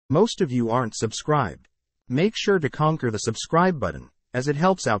Most of you aren't subscribed. Make sure to conquer the subscribe button, as it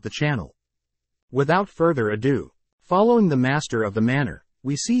helps out the channel. Without further ado, following the master of the manor,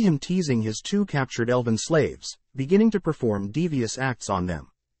 we see him teasing his two captured elven slaves, beginning to perform devious acts on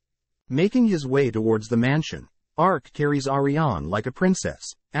them. Making his way towards the mansion, Ark carries Ariane like a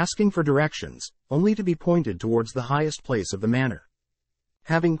princess, asking for directions, only to be pointed towards the highest place of the manor.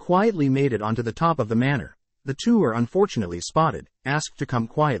 Having quietly made it onto the top of the manor, the two are unfortunately spotted, asked to come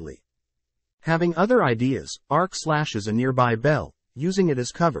quietly. Having other ideas, Ark slashes a nearby bell, using it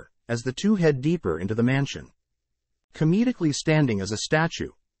as cover, as the two head deeper into the mansion. Comedically standing as a statue,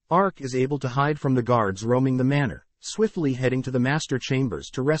 Ark is able to hide from the guards roaming the manor, swiftly heading to the master chambers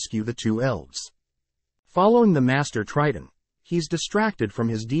to rescue the two elves. Following the master Triton, he's distracted from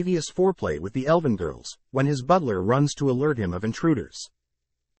his devious foreplay with the elven girls, when his butler runs to alert him of intruders.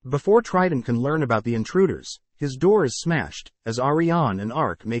 Before Triton can learn about the intruders, his door is smashed, as Ariane and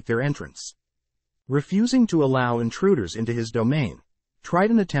Ark make their entrance. Refusing to allow intruders into his domain,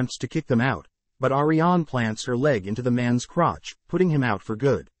 Triton attempts to kick them out, but Ariane plants her leg into the man's crotch, putting him out for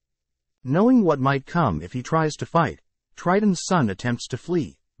good. Knowing what might come if he tries to fight, Triton's son attempts to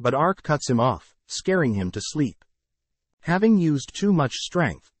flee, but Ark cuts him off, scaring him to sleep. Having used too much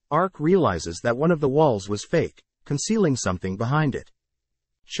strength, Ark realizes that one of the walls was fake, concealing something behind it.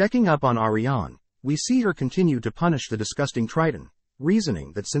 Checking up on Ariane, we see her continue to punish the disgusting Triton,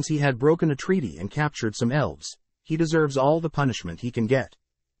 reasoning that since he had broken a treaty and captured some elves, he deserves all the punishment he can get.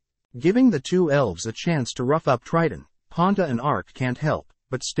 Giving the two elves a chance to rough up Triton, Ponta and Ark can't help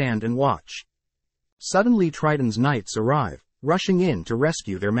but stand and watch. Suddenly Triton's knights arrive, rushing in to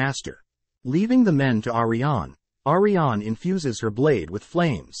rescue their master. Leaving the men to Ariane, Ariane infuses her blade with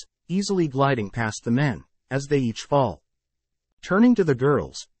flames, easily gliding past the men, as they each fall. Turning to the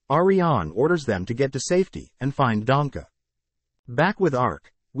girls, Ariane orders them to get to safety and find Donka. Back with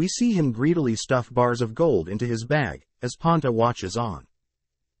Ark, we see him greedily stuff bars of gold into his bag, as Ponta watches on.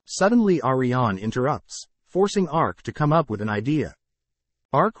 Suddenly Ariane interrupts, forcing Ark to come up with an idea.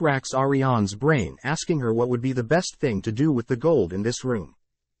 Ark racks Ariane's brain, asking her what would be the best thing to do with the gold in this room.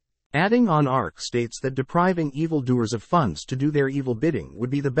 Adding on, Ark states that depriving evildoers of funds to do their evil bidding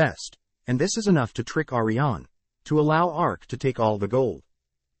would be the best, and this is enough to trick Ariane, to allow Ark to take all the gold.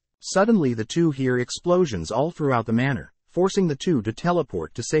 Suddenly the two hear explosions all throughout the manor, forcing the two to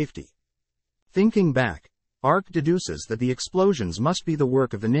teleport to safety. Thinking back, Ark deduces that the explosions must be the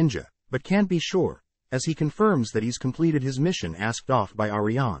work of the ninja, but can't be sure, as he confirms that he's completed his mission asked off by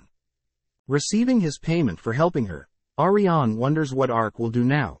Ariane. Receiving his payment for helping her, Ariane wonders what Ark will do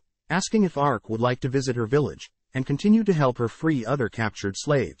now, asking if Ark would like to visit her village, and continue to help her free other captured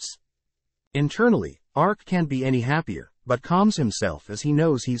slaves. Internally, Ark can't be any happier, but calms himself as he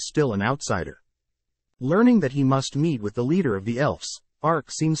knows he's still an outsider. Learning that he must meet with the leader of the elves,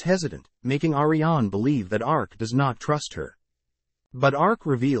 Ark seems hesitant, making Ariane believe that Ark does not trust her. But Ark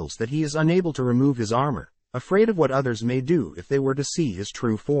reveals that he is unable to remove his armor, afraid of what others may do if they were to see his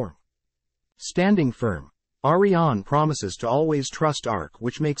true form. Standing firm, Ariane promises to always trust Ark,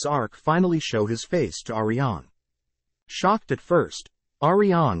 which makes Ark finally show his face to Ariane. Shocked at first,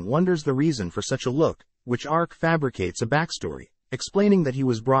 Ariane wonders the reason for such a look, which Ark fabricates a backstory, explaining that he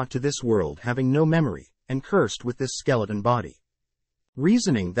was brought to this world having no memory, and cursed with this skeleton body.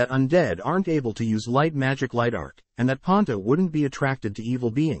 Reasoning that undead aren't able to use light magic like Ark, and that Ponta wouldn't be attracted to evil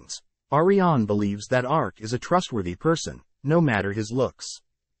beings, Ariane believes that Ark is a trustworthy person, no matter his looks.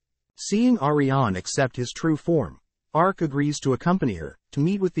 Seeing Ariane accept his true form, Ark agrees to accompany her, to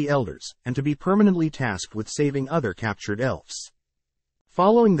meet with the elders, and to be permanently tasked with saving other captured elves.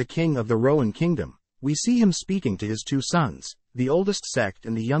 Following the king of the Rowan kingdom, we see him speaking to his two sons, the oldest Sect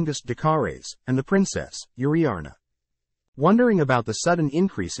and the youngest Dekares, and the princess, Uriarna. Wondering about the sudden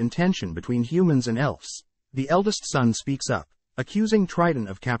increase in tension between humans and elves, the eldest son speaks up, accusing Triton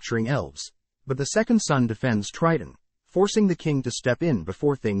of capturing elves, but the second son defends Triton, forcing the king to step in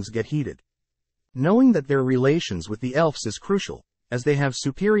before things get heated. Knowing that their relations with the elves is crucial, as they have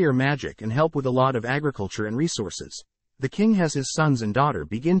superior magic and help with a lot of agriculture and resources, the king has his sons and daughter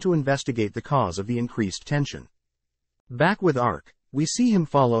begin to investigate the cause of the increased tension. Back with Ark, we see him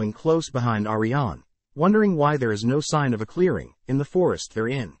following close behind Ariane, wondering why there is no sign of a clearing in the forest they're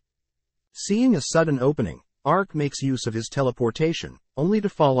in. Seeing a sudden opening, Ark makes use of his teleportation, only to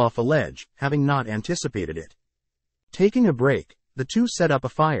fall off a ledge, having not anticipated it. Taking a break, the two set up a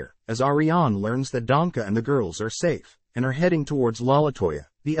fire, as Ariane learns that Donka and the girls are safe, and are heading towards Lalatoya,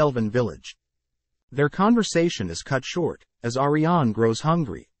 the elven village. Their conversation is cut short, as Ariane grows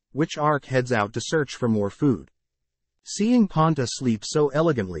hungry, which Ark heads out to search for more food. Seeing Ponta sleep so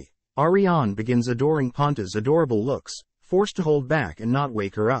elegantly, Ariane begins adoring Ponta's adorable looks, forced to hold back and not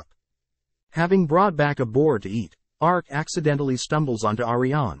wake her up. Having brought back a boar to eat, Ark accidentally stumbles onto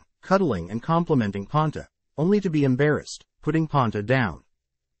Ariane, cuddling and complimenting Ponta, only to be embarrassed, putting Ponta down.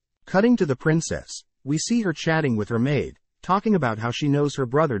 Cutting to the princess, we see her chatting with her maid, talking about how she knows her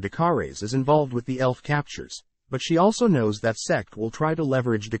brother Dekares is involved with the elf captures, but she also knows that sect will try to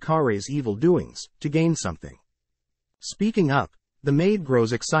leverage Dekares' evil doings to gain something. Speaking up, the maid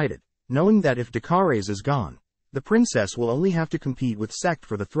grows excited, knowing that if Dekares is gone, the princess will only have to compete with sect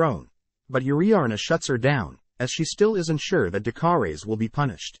for the throne. But Uriarna shuts her down, as she still isn't sure that Dekares will be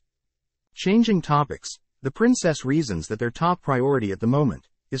punished. Changing topics, the princess reasons that their top priority at the moment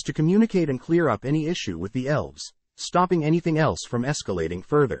is to communicate and clear up any issue with the elves, stopping anything else from escalating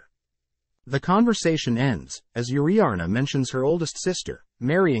further. The conversation ends, as Uriarna mentions her oldest sister,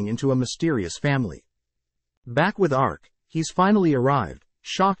 marrying into a mysterious family. Back with Ark, he's finally arrived,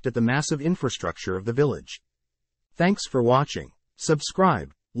 shocked at the massive infrastructure of the village. Thanks for watching.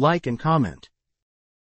 Subscribe, like and comment.